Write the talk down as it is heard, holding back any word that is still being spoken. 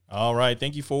All right.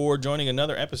 Thank you for joining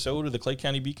another episode of the Clay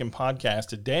County Beacon podcast.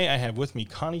 Today, I have with me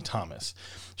Connie Thomas.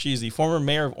 She is the former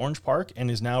mayor of Orange Park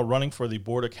and is now running for the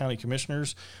Board of County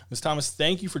Commissioners. Ms. Thomas,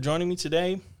 thank you for joining me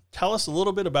today. Tell us a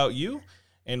little bit about you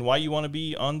and why you want to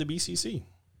be on the BCC.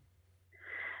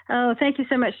 Oh, thank you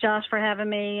so much, Josh, for having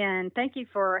me. And thank you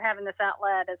for having this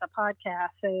outlet as a podcast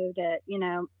so that,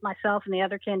 myself and the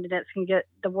other candidates can get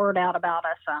the word out about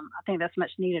us. I think that's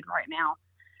much needed right now.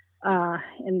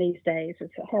 In these days,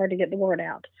 it's hard to get the word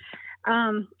out.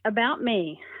 About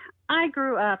me, I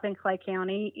grew up in Clay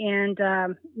County, and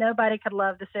nobody could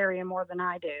love this area more than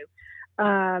I do.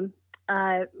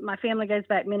 My family goes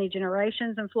back many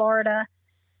generations in Florida,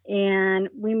 and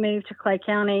we moved to Clay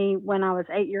County when I was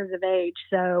 8 years of age.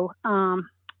 So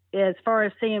as far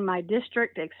as seeing my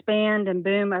district expand and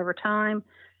boom over time,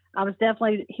 I was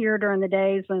definitely here during the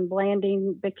days when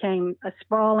Blanding became a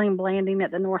sprawling Blanding at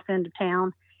the north end of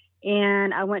town.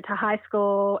 And I went to high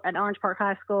school at Orange Park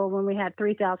High School when we had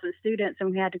 3,000 students and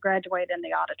we had to graduate in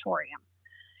the auditorium.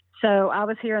 So I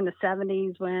was here in the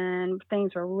 70s when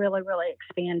things were really, really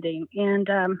expanding. And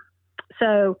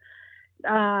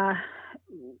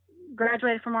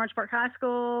graduated from Orange Park High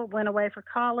School, went away for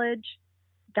college,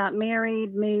 got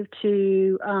married, moved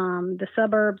to the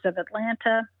suburbs of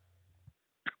Atlanta.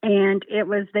 And it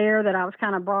was there that I was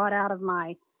kind of brought out of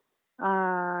my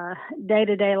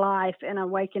day-to-day life and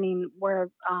awakening where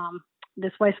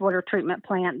this wastewater treatment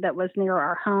plant that was near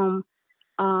our home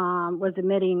was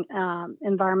emitting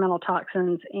environmental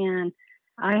toxins, and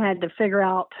I had to figure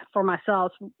out for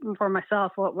myself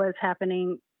what was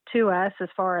happening to us as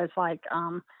far as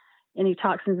any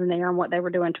toxins in the air and what they were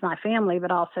doing to my family,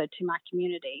 but also to my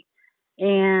community.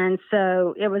 And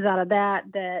so it was out of that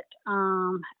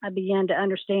I began to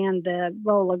understand the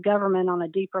role of government on a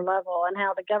deeper level and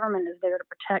how the government is there to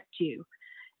protect you,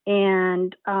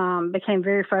 and became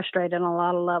very frustrated on a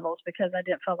lot of levels because I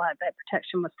didn't feel like that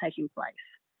protection was taking place.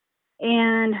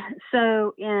 And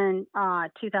so in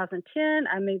 2010,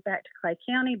 I moved back to Clay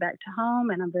County, back to home,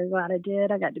 and I'm very glad I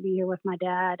did. I got to be here with my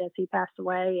dad as he passed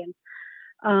away,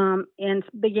 and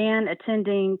began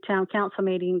attending town council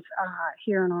meetings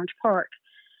here in Orange Park.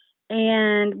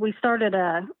 And we started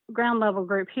a ground level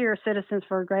group here, Citizens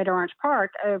for Greater Orange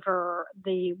Park, over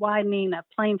the widening of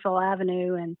Plainfield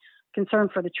Avenue and concern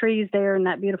for the trees there and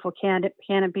that beautiful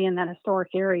canopy in that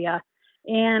historic area.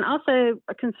 And also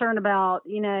a concern about,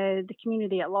 the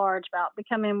community at large, about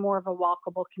becoming more of a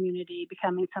walkable community,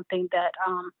 becoming something that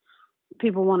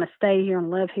people want to stay here and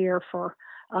live here for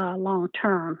long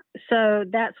term. So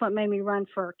that's what made me run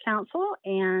for council.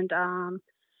 And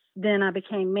then I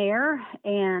became mayor,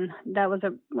 and that was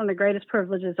one of the greatest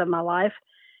privileges of my life.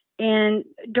 And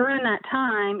during that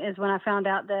time is when I found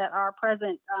out that our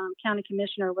present county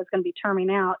commissioner was going to be terming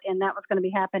out, and that was going to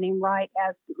be happening right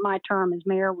as my term as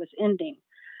mayor was ending,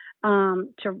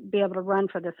 to be able to run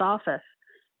for this office.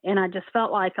 And I just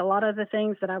felt like a lot of the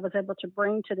things that I was able to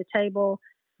bring to the table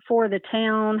for the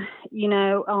town,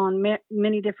 on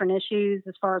many different issues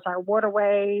as far as our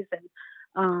waterways and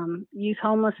youth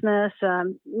homelessness,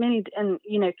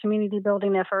 community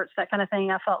building efforts, that kind of thing.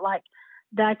 I felt like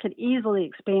that could easily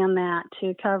expand that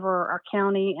to cover our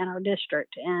county and our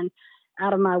district. And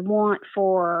out of my want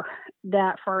for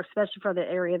that, especially for the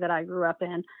area that I grew up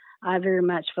in, I very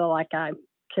much feel like I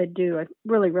could do a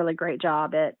really, really great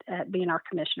job at being our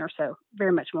commissioner. So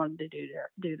very much wanted to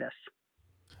do this.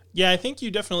 Yeah, I think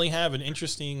you definitely have an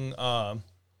interesting, a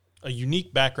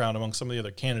unique background among some of the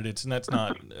other candidates, and that's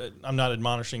not, I'm not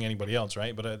admonishing anybody else,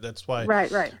 right? But that's why,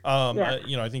 right.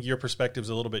 I think your perspective is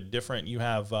a little bit different. You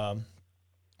have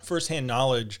firsthand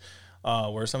knowledge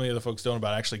where some of the other folks don't,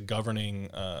 about actually governing,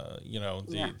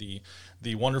 the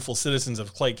wonderful citizens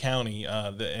of Clay County,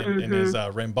 and as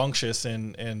rambunctious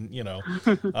and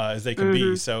as they can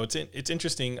be. So it's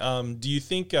interesting. Do you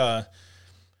think?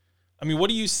 What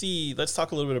do you see? Let's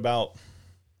talk a little bit about,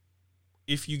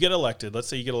 if you get elected, let's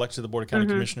say you get elected to the Board of County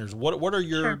Commissioners, what are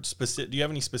your specific, do you have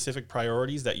any specific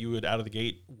priorities that you would out of the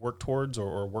gate work towards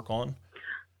or work on?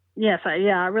 Yes, I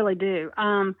really do.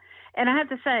 And I have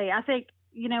to say, I think,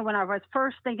 when I was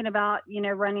first thinking about,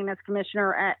 running as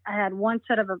commissioner, I had one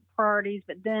set of priorities,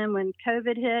 but then when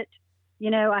COVID hit,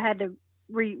 I had to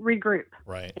regroup.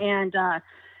 Right. And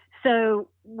so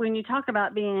when you talk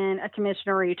about being a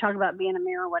commissioner, or you talk about being a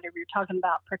mayor or whatever, you're talking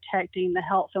about protecting the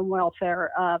health and welfare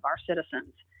of our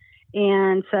citizens.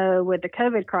 And so with the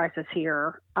COVID crisis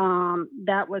here,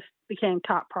 that became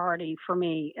top priority for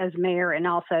me as mayor, and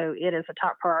also it is a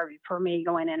top priority for me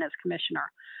going in as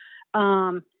commissioner.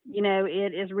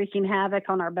 It is wreaking havoc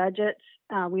on our budgets.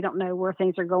 We don't know where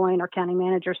things are going. Our county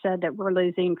manager said that we're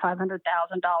losing $500,000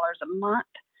 a month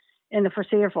in the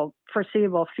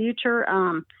foreseeable future.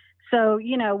 So,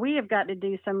 we have got to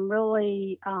do some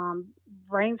really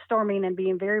brainstorming and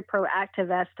being very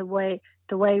proactive as to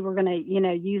the way we're going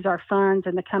to, use our funds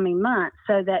in the coming months,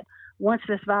 so that once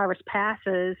this virus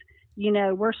passes,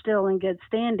 we're still in good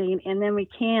standing, and then we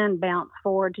can bounce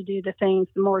forward to do the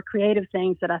more creative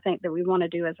things that I think that we want to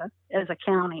do as a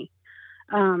county.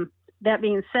 That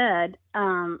being said,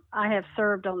 I have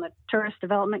served on the Tourist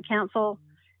Development Council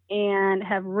and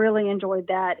have really enjoyed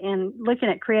that, and looking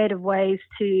at creative ways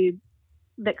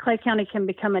that Clay County can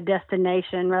become a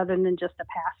destination rather than just a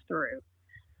pass through,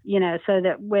 so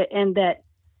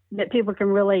that people can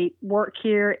really work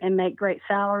here and make great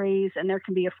salaries, and there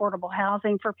can be affordable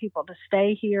housing for people to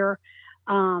stay here.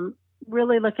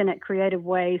 Really looking at creative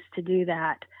ways to do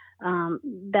that.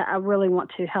 That I really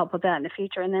want to help with that in the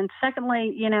future. And then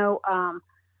secondly,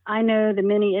 I know the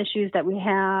many issues that we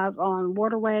have on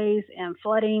waterways and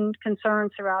flooding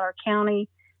concerns throughout our county,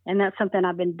 and that's something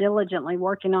I've been diligently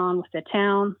working on with the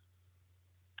town.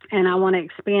 And I want to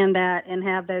expand that and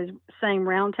have those same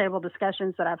roundtable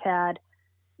discussions that I've had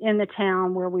in the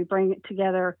town, where we bring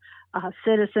together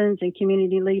citizens and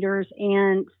community leaders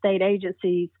and state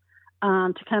agencies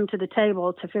to come to the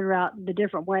table to figure out the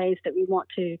different ways that we want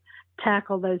to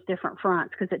tackle those different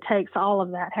fronts, because it takes all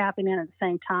of that happening at the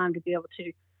same time to be able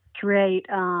to create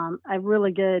a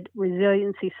really good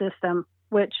resiliency system,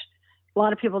 which a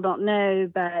lot of people don't know,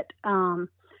 but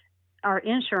our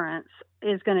insurance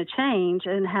is going to change,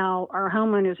 and how our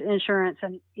homeowners insurance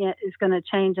is going to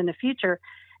change in the future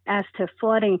as to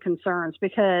flooding concerns,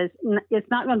 because it's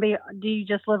not going to be, do you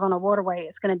just live on a waterway?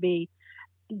 It's going to be,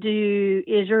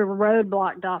 is your road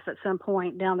blocked off at some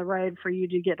point down the road for you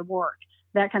to get to work?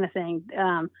 That kind of thing.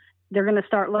 They're going to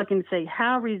start looking to see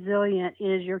how resilient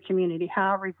is your community,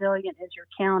 how resilient is your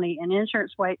county, and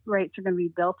insurance rates are going to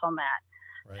be built on that.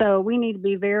 Right. So we need to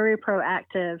be very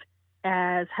proactive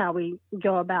as how we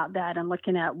go about that, and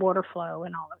looking at water flow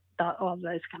and all of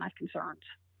those kind of concerns.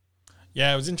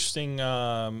 Yeah, it was interesting.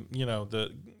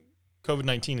 The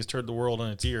COVID-19 has turned the world on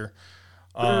its ear.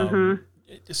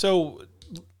 So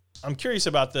I'm curious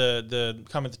about the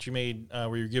comment that you made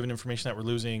where you're giving information that we're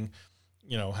losing,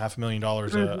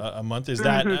 $500,000 a month. Is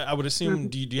that, I would assume,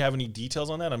 do you have any details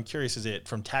on that? I'm curious, is it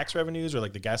from tax revenues or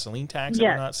like the gasoline tax that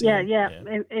we're not seeing? Yeah,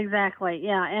 exactly.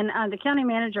 Yeah. And the county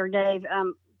manager gave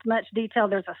much detail.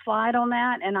 There's a slide on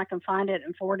that, and I can find it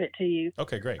and forward it to you.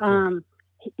 Okay, great. Cool.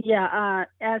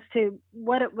 As to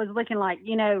what it was looking like,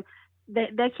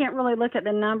 they can't really look at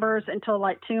the numbers until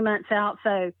like 2 months out.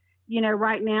 So,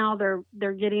 right now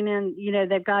they're getting in,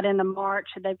 they've got into March,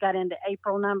 they've got into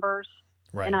April numbers.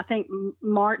 Right. And I think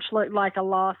March looked like a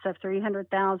loss of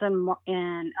 $300,000,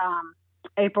 and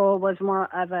April was more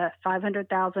of a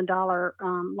 $500,000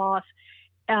 loss.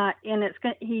 And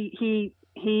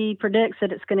he predicts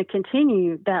that it's going to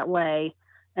continue that way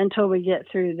until we get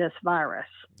through this virus.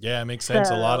 Yeah, it makes sense.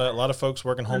 So, a lot of folks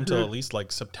working home till at least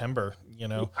like September,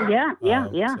 Yeah,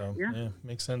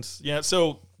 makes sense. Yeah,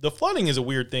 so the flooding is a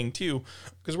weird thing too,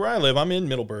 because where I live, I'm in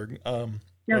Middleburg. I'm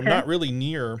not really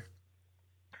near,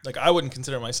 like I wouldn't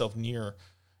consider myself near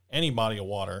any body of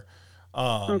water.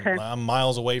 I'm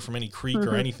miles away from any creek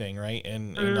or anything, right?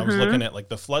 And I was looking at like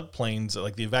the floodplains,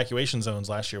 like the evacuation zones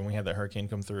last year when we had that hurricane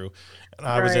come through. And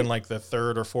I was in like the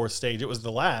third or fourth stage. It was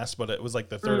the last, but it was like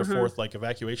the third or fourth like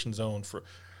evacuation zone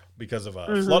because of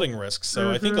flooding risks.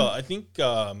 So I think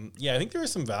there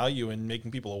is some value in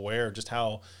making people aware just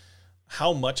how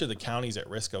much of the county's at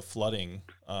risk of flooding,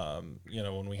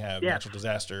 when we have natural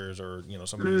disasters or,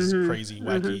 some of these crazy,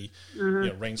 wacky,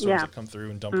 rainstorms that come through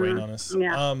and dump rain on us.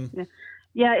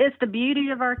 It's the beauty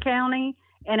of our county,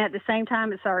 and at the same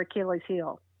time, it's our Achilles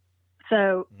heel.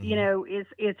 So,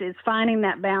 it's finding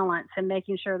that balance and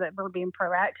making sure that we're being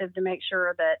proactive to make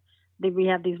sure that we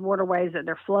have these waterways, that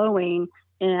they're flowing,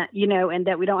 and, and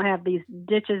that we don't have these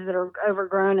ditches that are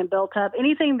overgrown and built up,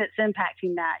 anything that's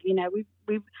impacting that.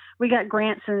 We got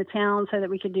grants in the town so that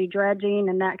we could do dredging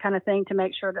and that kind of thing to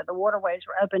make sure that the waterways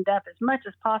were opened up as much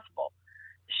as possible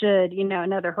should,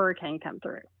 another hurricane come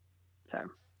through. So.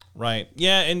 Right.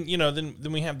 Yeah. And,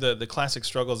 then we have the classic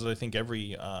struggles that I think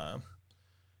every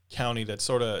county that's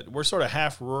we're sort of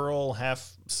half rural,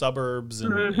 half suburbs,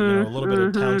 and a little bit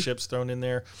of townships thrown in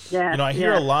there. I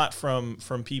hear a lot from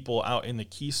people out in the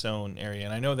Keystone area,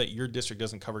 and I know that your district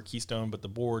doesn't cover Keystone, but the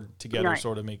board together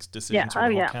sort of makes decisions for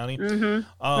the whole county.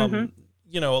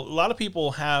 A lot of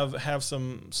people have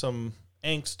some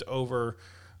angst over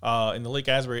in the Lake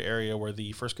Asbury area where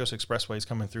the First Coast Expressway is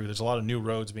coming through. There's a lot of new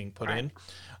roads being put in.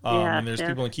 And there's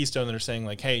people in Keystone that are saying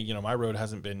like, hey, my road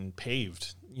hasn't been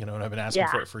paved and I've been asking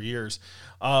for it for years.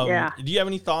 Do you have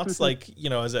any thoughts, like,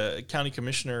 as a county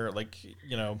commissioner, like,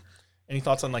 any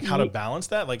thoughts on like how to balance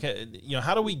that? Like,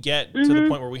 how do we get to the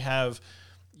point where we have,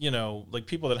 like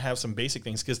people that have some basic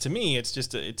things? Because to me, it's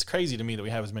just, it's crazy to me that we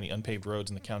have as many unpaved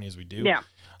roads in the county as we do. Yeah.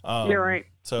 You're right.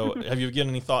 So have you given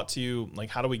any thought to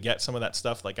like, how do we get some of that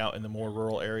stuff like out in the more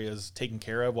rural areas taken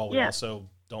care of while we also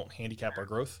don't handicap our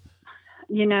growth?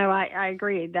 I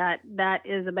agree that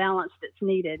is a balance that's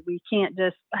needed. We can't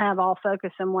just have all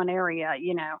focus in one area,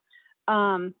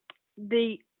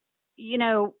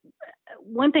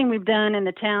 one thing we've done in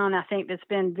the town, I think that's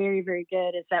been very, very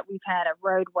good is that we've had a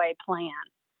roadway plan.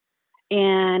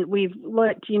 And we've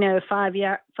looked, 5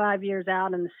 years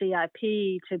out in the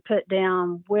CIP to put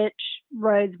down which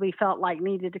roads we felt like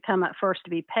needed to come up first to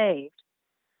be paved.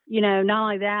 Not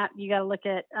only that, you got to look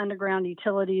at underground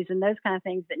utilities and those kind of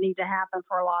things that need to happen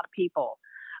for a lot of people,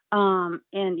 and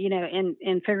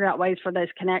figure out ways for those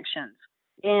connections.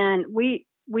 And we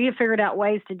have figured out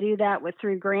ways to do that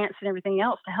through grants and everything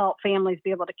else to help families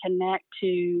be able to connect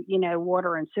to,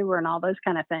 water and sewer and all those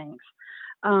kind of things.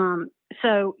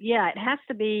 It has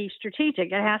to be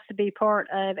strategic. It has to be part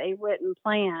of a written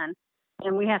plan.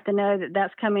 And we have to know that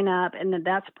that's coming up and that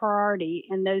that's a priority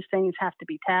and those things have to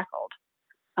be tackled.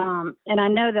 And I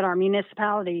know that our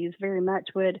municipalities very much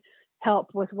would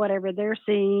help with whatever they're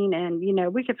seeing. And,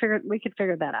 we could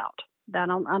figure that out. I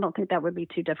don't think that would be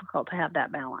too difficult to have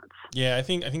that balance. Yeah, I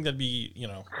think that'd be,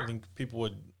 I think people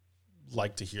would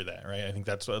like to hear that, right? I think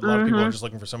that's what a lot of people are just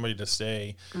looking for, somebody to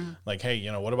say like, hey,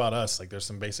 what about us? Like there's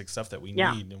some basic stuff that we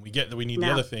need, and we get that we need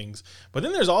the other things. But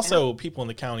then there's also people in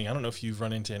the county. I don't know if you've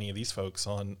run into any of these folks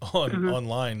on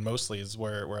online, mostly is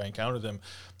where I encounter them,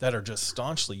 that are just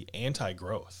staunchly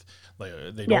anti-growth. Like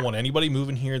they don't want anybody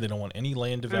moving here. They don't want any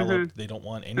land developed. They don't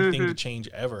want anything to change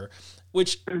ever,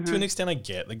 which to an extent I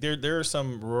get. Like there are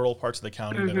some rural parts of the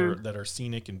county that are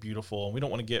scenic and beautiful, and we don't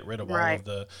want to get rid of all of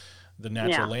the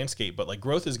natural landscape, but like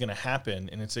growth is going to happen,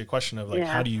 and it's a question of like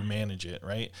how do you manage it,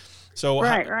 right? So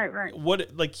right.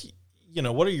 What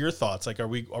what are your thoughts? Like, are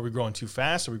we growing too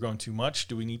fast? Are we growing too much?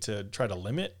 Do we need to try to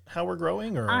limit how we're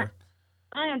growing? Or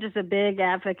I am just a big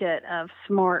advocate of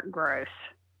smart growth.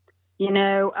 We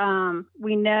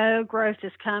know growth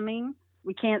is coming.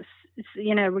 We can't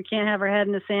have our head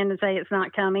in the sand and say it's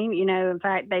not coming. In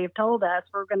fact, they have told us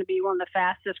we're going to be one of the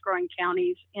fastest growing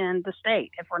counties in the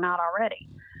state if we're not already.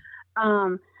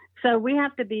 So we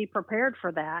have to be prepared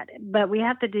for that, but we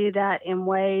have to do that in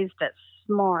ways that's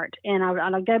smart. And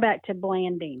I'll go back to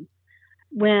Blanding.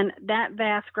 When that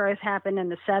vast growth happened in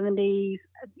the 70s,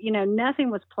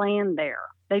 nothing was planned there.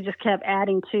 They just kept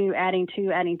adding to.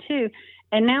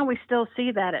 And now we still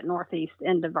see that at northeast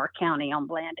end of our county on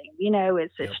Blanding.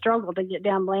 It's a struggle to get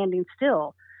down Blanding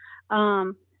still.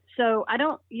 So I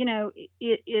don't,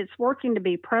 it's working to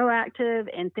be proactive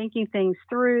and thinking things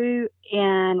through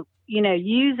and,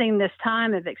 using this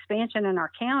time of expansion in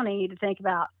our county to think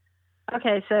about,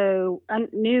 okay, so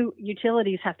new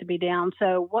utilities have to be down.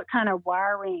 So what kind of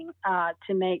wiring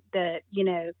to make the,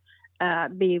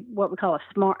 be what we call a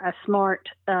smart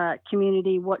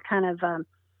community? What kind of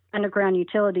underground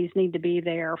utilities need to be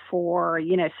there for,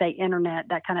 say internet,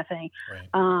 that kind of thing.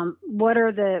 Right. What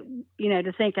are the,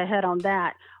 to think ahead on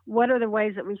that, what are the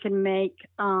ways that we can make,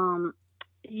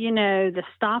 the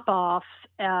stop offs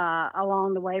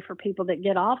along the way for people that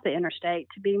get off the interstate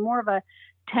to be more of a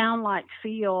town-like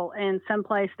feel and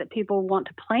someplace that people want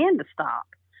to plan to stop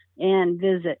and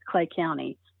visit Clay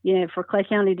County. For Clay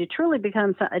County to truly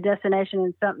become a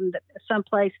destination and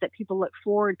someplace that people look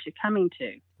forward to coming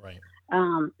to. Right.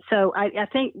 So I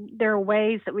think there are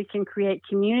ways that we can create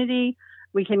community.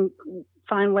 We can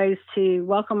find ways to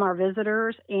welcome our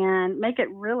visitors and make it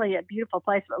really a beautiful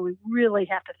place, but we really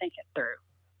have to think it through.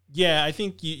 Yeah, I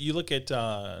think you look at,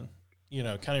 County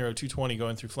Road 220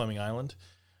 going through Fleming Island.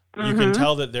 You can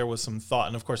tell that there was some thought,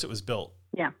 and of course it was built.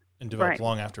 Yeah. And developed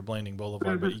long after Blanding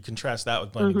Boulevard, but you contrast that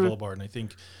with Blanding Boulevard, and I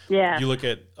think you look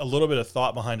at a little bit of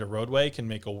thought behind a roadway can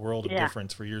make a world of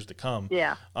difference for years to come.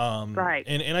 Yeah, right.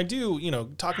 And I do,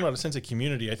 talking about a sense of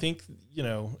community, I think,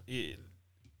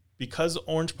 because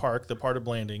Orange Park, the part of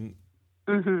Blanding,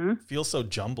 feels so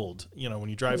jumbled, when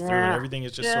you drive through it, everything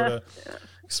is just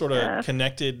sort of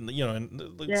connected, and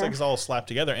it looks like it's all slapped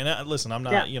together. And listen, I'm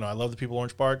not, I love the people of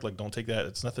Orange Park. Like, don't take that.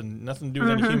 It's nothing to do with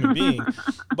any human being.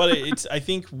 But I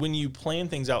think when you plan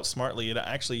things out smartly, it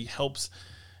actually helps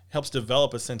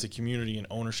develop a sense of community and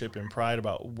ownership and pride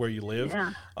about where you live.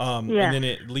 And then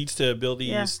it leads to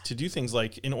abilities to do things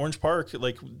like in Orange Park,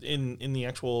 like in the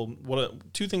actual,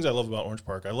 two things I love about Orange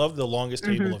Park. I love the longest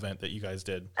table event that you guys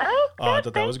did. Oh, I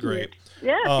thought that was Thank you. great.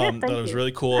 Yeah, yes, Thought thank it was you.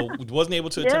 really cool. Wasn't able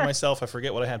to attend Yeah. myself. I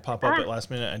forget what I had pop up at last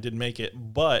minute. I didn't make it,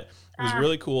 but it was Uh,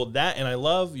 really cool. That, and I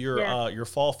love yeah. your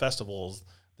fall festivals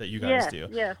that you guys Yes, do.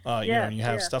 yes, And yes, you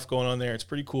have yes. stuff going on there. It's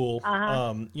pretty cool.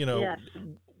 Uh-huh. Yes.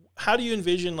 How do you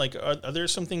envision, like, are there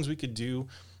some things we could do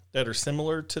that are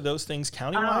similar to those things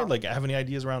countywide? Oh, Like, have any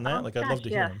ideas around that? oh Like, I'd gosh, love to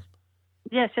hear yes. them.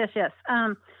 Yes, yes, yes.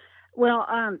 Well,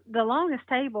 the longest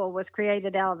table was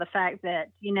created out of the fact that,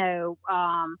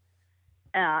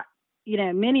 uh,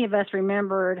 many of us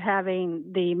remembered having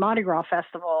the Mardi Gras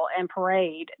festival and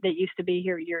parade that used to be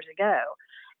here years ago.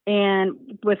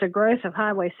 And with the growth of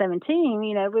Highway 17,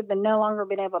 we've been no longer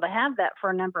been able to have that for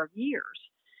a number of years.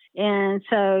 And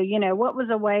so, what was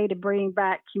a way to bring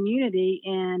back community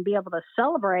and be able to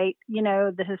celebrate,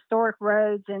 the historic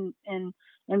roads and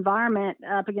environment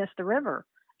up against the river?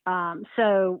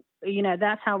 So,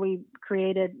 that's how we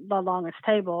created the longest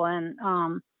table. And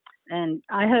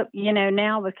I hope,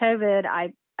 now with COVID,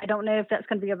 I don't know if that's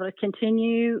going to be able to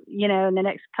continue, in the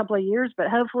next couple of years, but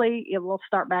hopefully it will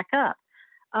start back up.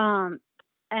 Um,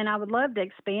 and I would love to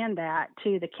expand that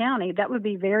to the county. That would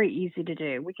be very easy to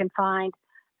do. We can find,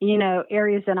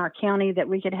 areas in our county that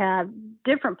we could have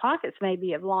different pockets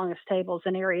maybe of longest tables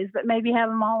and areas, but maybe have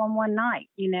them all on one night,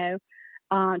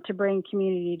 to bring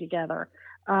community together.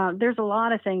 There's a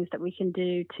lot of things that we can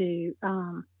do to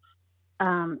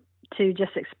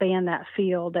just expand that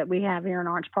field that we have here in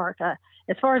Orange Park.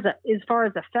 As far as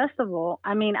the festival,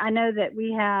 I mean, I know that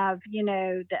we have,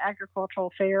 the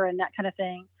agricultural fair and that kind of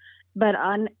thing,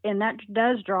 and that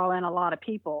does draw in a lot of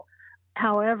people.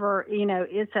 However,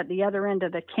 it's at the other end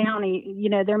of the county.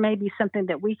 There may be something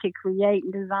that we could create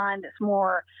and design that's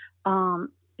more,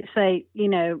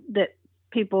 that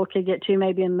people could get to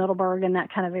maybe in Middleburg and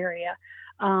that kind of area.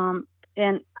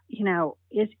 And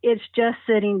it's just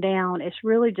sitting down. It's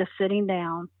really just sitting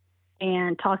down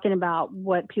and talking about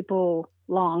what people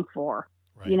long for,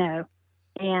 Right.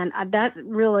 And that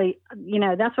really,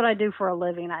 that's what I do for a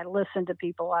living. I listen to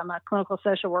people. I'm a clinical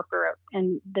social worker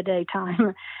in the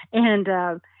daytime, and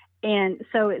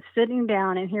so it's sitting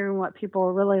down and hearing what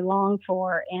people really long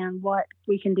for and what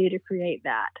we can do to create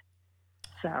that.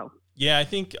 So. Yeah, I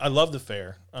think I love the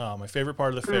fair. My favorite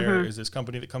part of the fair is this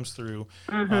company that comes through.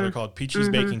 They're called Peachy's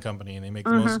Baking Company, and they make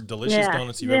the most delicious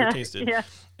donuts you've ever tasted. Yeah.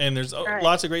 And there's Right.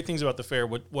 lots of great things about the fair.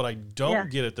 What I don't Yeah.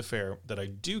 get at the fair that I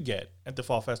do get at the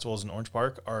fall festivals in Orange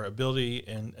Park are ability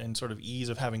and sort of ease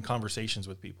of having conversations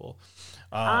with people.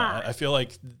 I feel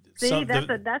like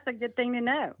That's a good thing to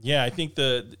know. yeah, I think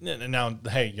now,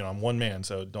 hey, I'm one man,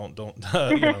 so don't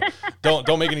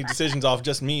don't make any decisions off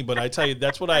just me. But I tell you,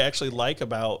 that's what I actually like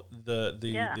about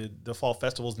the fall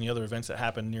festivals and the other events that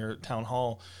happen near Town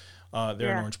Hall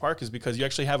there in Orange Park, is because you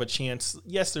actually have a chance.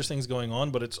 Yes, there's things going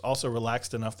on, but it's also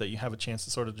relaxed enough that you have a chance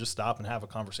to sort of just stop and have a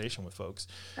conversation with folks.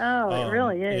 Oh, it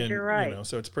really is. And, You're right.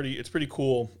 so it's pretty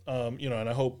cool. And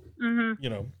I hope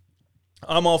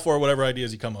I'm all for whatever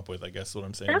ideas you come up with, I guess is what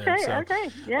I'm saying. Okay, there. So, okay.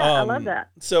 Yeah, I love that.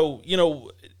 So,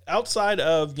 outside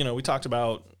of, we talked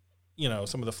about,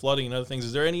 some of the flooding and other things,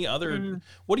 is there any other,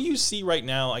 what do you see right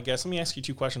now? I guess, let me ask you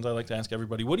two questions I like to ask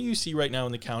everybody. What do you see right now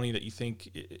in the county that you think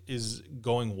is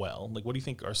going well? Like, what do you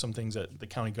think are some things that the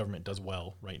county government does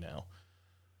well right now?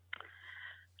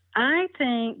 I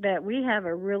think that we have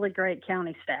a really great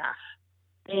county staff.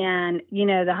 And,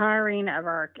 the hiring of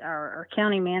our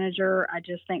county manager, I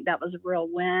just think that was a real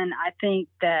win. I think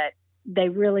that they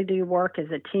really do work as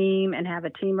a team and have a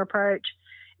team approach.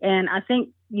 And I think,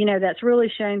 that's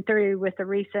really shown through with the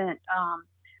recent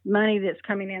money that's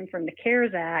coming in from the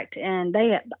CARES Act. And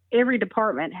every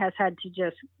department has had to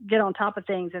just get on top of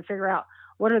things and figure out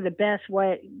what are the best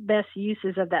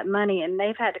uses of that money. And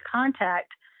they've had to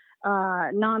contact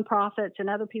nonprofits and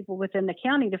other people within the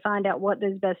county to find out what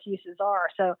those best uses are.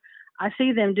 So I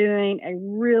see them doing a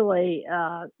really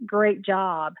great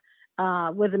job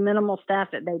with the minimal staff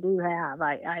that they do have.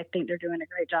 I think they're doing a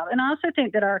great job. And I also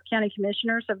think that our county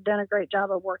commissioners have done a great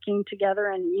job of working together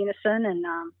in unison and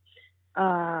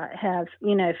have,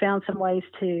 found some ways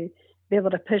to be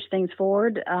able to push things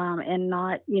forward and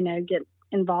not, get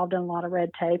involved in a lot of red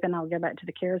tape. And I'll go back to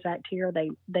the CARES Act here.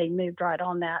 They moved right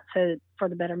on that for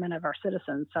the betterment of our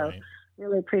citizens. So Right.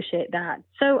 really appreciate that.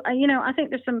 So, I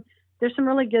think there's some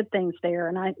really good things there.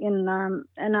 And I think,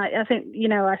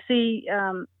 I see,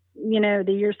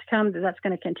 the years to come that's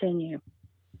going to continue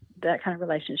that kind of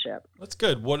relationship. That's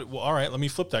good. All right, let me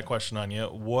flip that question on you.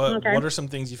 What are some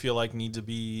things you feel like need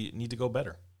to go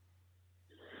better?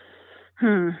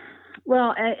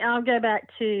 Well, I'll go back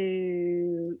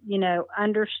to,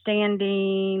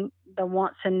 understanding the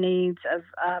wants and needs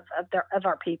of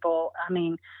our people. I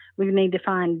mean, we need to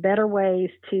find better ways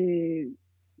to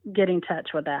get in touch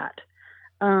with that.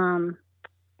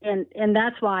 And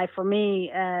that's why for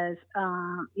me as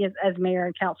mayor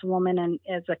and councilwoman and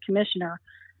as a commissioner,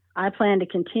 I plan to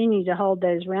continue to hold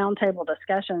those roundtable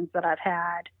discussions that I've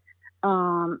had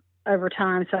over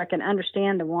time, so I can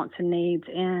understand the wants and needs.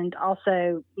 And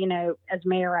also, as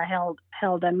mayor, I held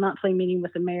a monthly meeting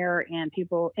with the mayor, and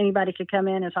anybody could come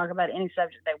in and talk about any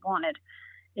subject they wanted.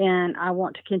 And I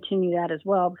want to continue that as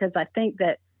well, because I think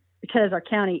that because our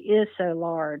county is so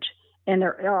large and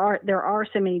there are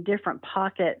so many different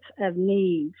pockets of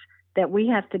needs, that we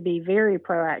have to be very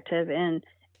proactive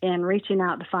in reaching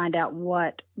out to find out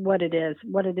what it is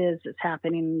that's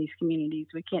happening in these communities.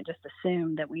 We can't just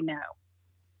assume that we know.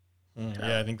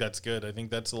 Yeah, I think that's good. I think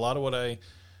that's a lot of what and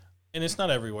it's not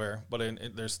everywhere, but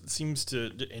there seems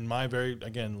to, in my very,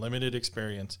 again, limited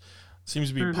experience, seems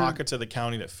to be pockets of the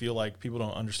county that feel like people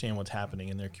don't understand what's happening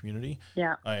in their community.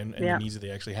 And the needs that they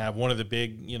actually have. One of the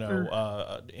big,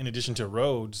 in addition to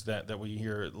roads that we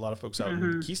hear a lot of folks out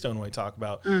in the Keystone Way talk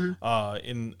about,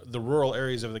 in the rural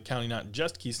areas of the county, not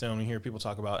just Keystone, we hear people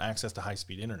talk about access to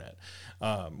high-speed internet.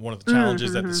 One of the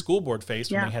challenges that the school board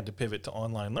faced when they had to pivot to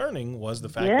online learning was the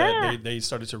fact that they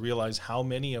started to realize how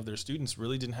many of their students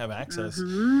really didn't have access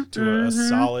to a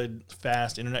solid,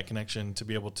 fast internet connection to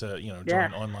be able to,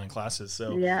 join online classes. So,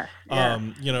 do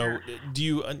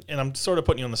you, and I'm sort of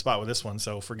putting you on the spot with this one,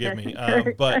 so forgive me.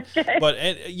 But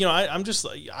I'm just,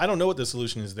 I don't know what the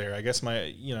solution is there. I guess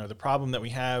the problem that we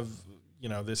have,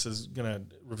 this is going to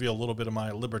reveal a little bit of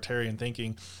my libertarian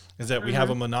thinking, is that we have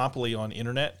a monopoly on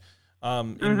internet.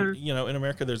 In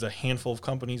America, there's a handful of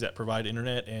companies that provide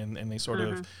internet, and they sort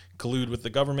of collude with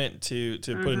the government to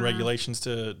put in regulations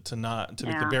to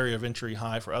make the barrier of entry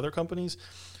high for other companies.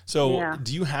 So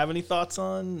do you have any thoughts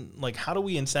on, like, how do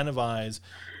we incentivize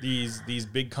these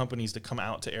big companies to come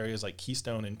out to areas like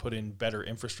Keystone and put in better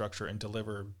infrastructure and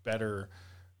deliver better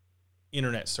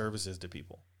internet services to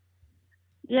people?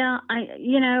 Yeah, I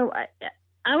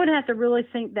would have to really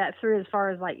think that through as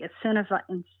far as like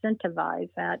incentivize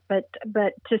that, but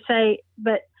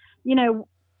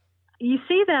you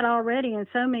see that already in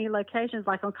so many locations,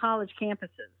 like on college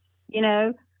campuses.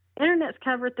 Internet's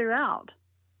covered throughout.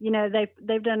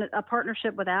 They've done a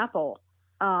partnership with Apple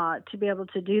to be able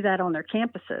to do that on their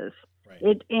campuses. Right.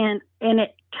 It kind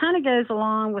of goes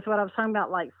along with what I was talking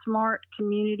about, like smart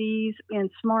communities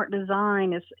and smart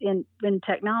design in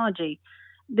technology.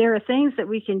 There are things that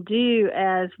we can do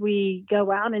as we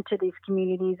go out into these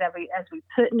communities, as we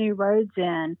put new roads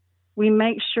in. We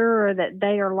make sure that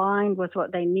they are aligned with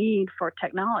what they need for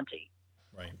technology.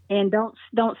 Right. And don't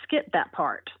skip that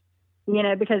part,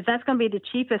 because that's going to be the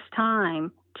cheapest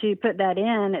time to put that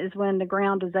in is when the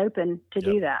ground is open to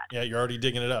do that. Yeah, you're already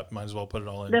digging it up. Might as well put it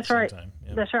all in That's at the right. same time.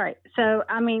 Yep. That's right. So,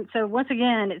 so once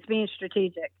again, it's being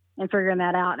strategic and figuring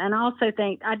that out. And I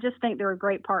just think there are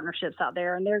great partnerships out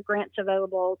there, and there are grants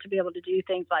available to be able to do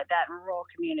things like that in rural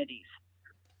communities.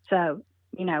 So,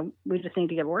 we just need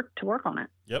to get to work on it.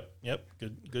 Yep.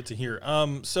 Good to hear.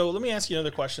 So let me ask you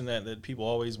another question that people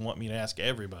always want me to ask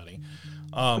everybody.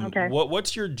 Okay.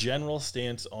 What's your general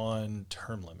stance on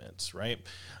term limits, right?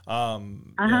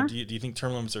 Do you think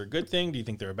term limits are a good thing? Do you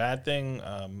think they're a bad thing?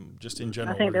 Just in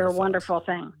general. I think they're a wonderful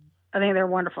thing. I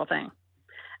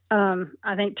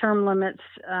think term limits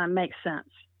make sense.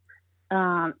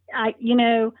 When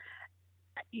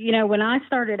I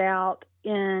started out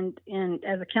in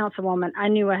as a councilwoman, I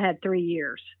knew I had 3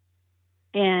 years,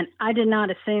 and I did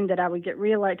not assume that I would get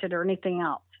reelected or anything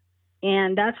else.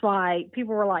 And that's why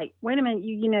people were like, "Wait a minute,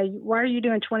 why are you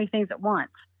doing 20 things at once?"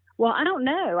 Well, I don't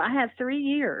know. I have 3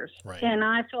 years, right. And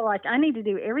I feel like I need to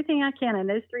do everything I can in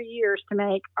those 3 years to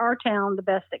make our town the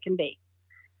best it can be.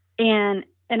 And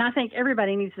I think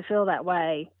everybody needs to feel that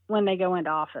way when they go into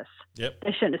office. Yep.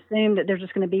 They shouldn't assume that they're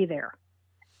just going to be there.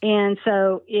 And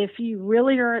so if you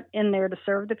really are in there to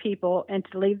serve the people and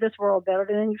to leave this world better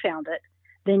than you found it,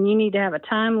 then you need to have a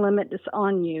time limit that's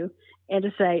on you and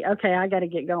to say, okay, I got to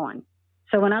get going.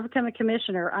 So when I become a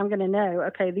commissioner, I'm going to know,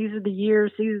 okay, these are the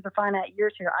years, these are the finite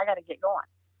years here. I got to get going.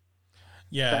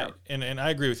 Yeah. So. And I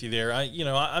agree with you there.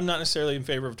 I'm not necessarily in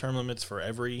favor of term limits for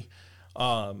every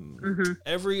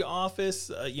office,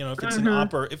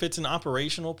 if it's an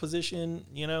operational position,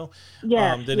 then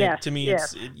to me,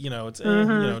 it's if you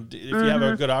have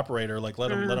a good operator, like let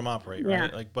them operate,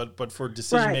 right? Like, but for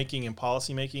decision making and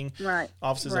policy making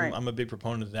offices, I'm a big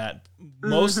proponent of that,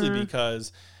 mostly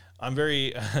because I'm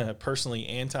very personally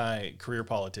anti-career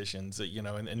politicians,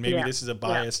 and maybe this is a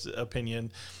biased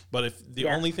opinion, but if the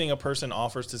only thing a person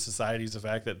offers to society is the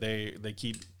fact that they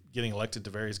keep getting elected to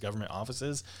various government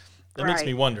offices, that makes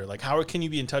me wonder, like, how can you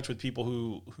be in touch with people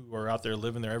who are out there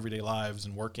living their everyday lives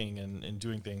and working and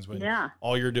doing things when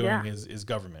all you're doing is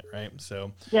government, right?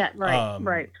 So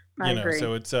right. I agree.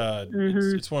 So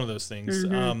it's one of those things.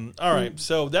 All right,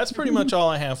 so that's pretty much all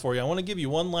I have for you. I want to give you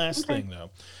one last thing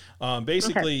though.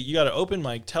 Basically, you got an open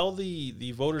mic. Tell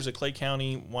the voters of Clay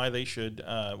County why they should.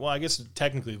 Well, I guess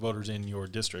technically voters in your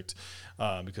district,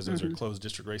 because those are closed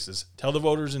district races. Tell the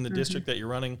voters in the district that you're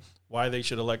running why they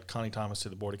should elect Connie Thomas to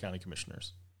the Board of County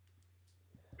Commissioners.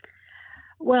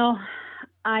 Well,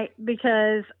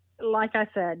 because like I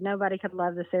said, nobody could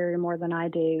love this area more than I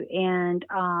do, and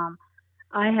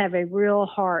I have a real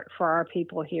heart for our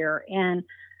people here, and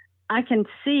I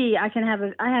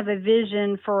have a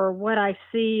vision for what I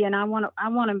see, and I want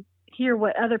to hear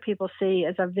what other people see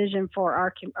as a vision for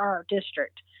our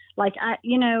district. Like I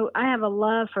have a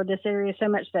love for this area so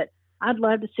much that I'd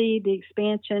love to see the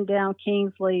expansion down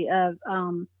Kingsley of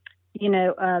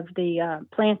the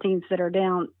plantings that are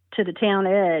down to the town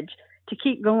edge to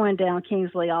keep going down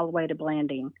Kingsley all the way to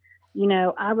Blanding.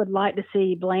 I would like to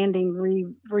see Blanding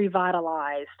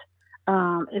revitalized.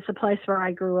 It's a place where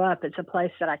I grew up. It's a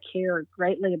place that I care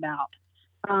greatly about.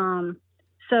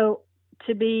 So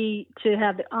to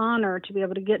have the honor to be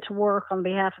able to get to work on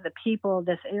behalf of the people of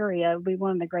this area would be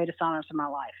one of the greatest honors of my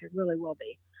life. It really will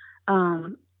be.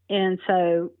 And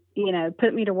so,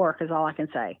 put me to work is all I can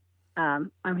say.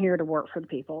 I'm here to work for the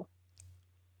people.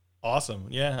 Awesome.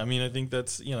 Yeah. I mean, I think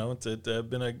that's, it's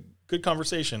been a good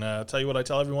conversation. I'll tell you what I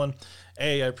tell everyone.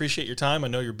 A, I appreciate your time. I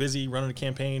know you're busy running a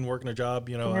campaign, working a job,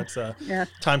 it's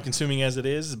time consuming as it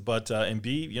is, but, and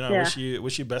B, I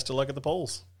wish you best of luck at the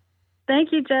polls.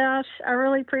 Thank you, Josh. I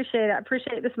really appreciate it. I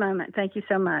appreciate this moment. Thank you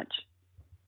so much.